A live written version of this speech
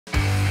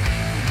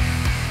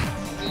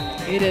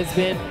It has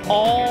been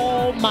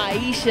all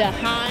Myisha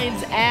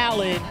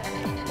Hines-Allen,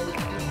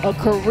 a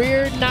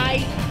career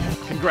night.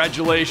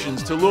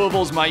 Congratulations to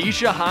Louisville's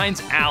Myisha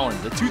Hines-Allen,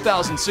 the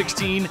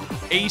 2016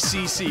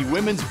 ACC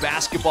Women's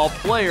Basketball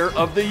Player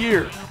of the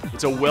Year.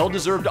 It's a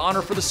well-deserved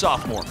honor for the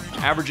sophomore,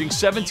 averaging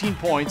 17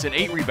 points and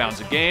 8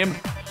 rebounds a game.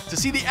 To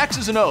see the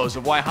X's and O's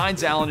of why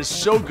Hines-Allen is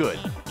so good,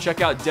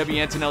 check out Debbie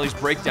Antonelli's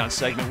breakdown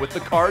segment with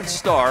the card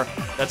star.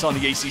 That's on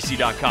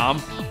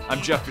theacc.com.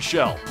 I'm Jeff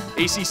Fischel.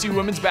 ACC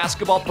women's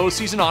basketball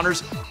postseason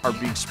honors are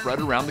being spread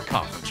around the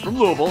conference, from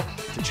Louisville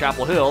to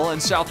Chapel Hill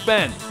and South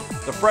Bend.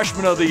 The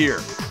freshman of the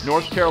year,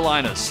 North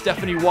Carolina's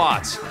Stephanie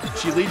Watts.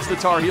 She leads the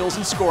Tar Heels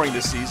in scoring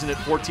this season at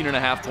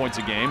 14.5 points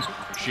a game.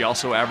 She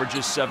also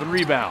averages 7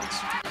 rebounds.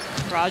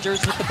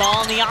 Rogers with the ball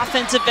on the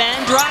offensive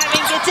end,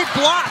 driving, gets it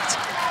blocked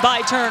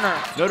by Turner.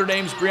 Notre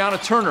Dame's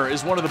Brianna Turner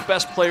is one of the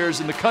best players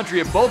in the country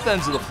at both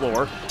ends of the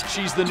floor.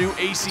 She's the new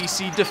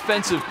ACC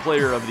Defensive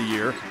Player of the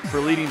Year for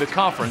leading the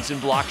conference in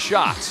block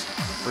shots.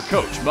 For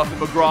Coach Muffet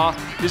McGraw,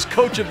 his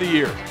Coach of the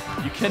Year.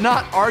 You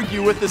cannot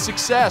argue with the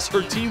success.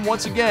 Her team,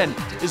 once again,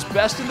 is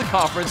best in the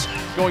conference,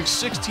 going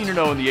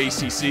 16-0 in the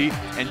ACC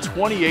and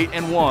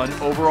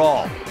 28-1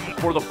 overall.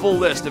 For the full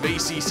list of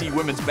ACC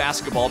women's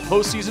basketball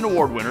postseason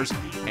award winners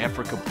and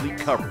for complete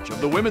coverage of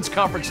the Women's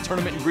Conference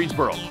Tournament in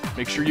Greensboro,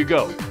 make sure you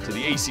go to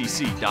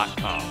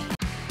theacc.com.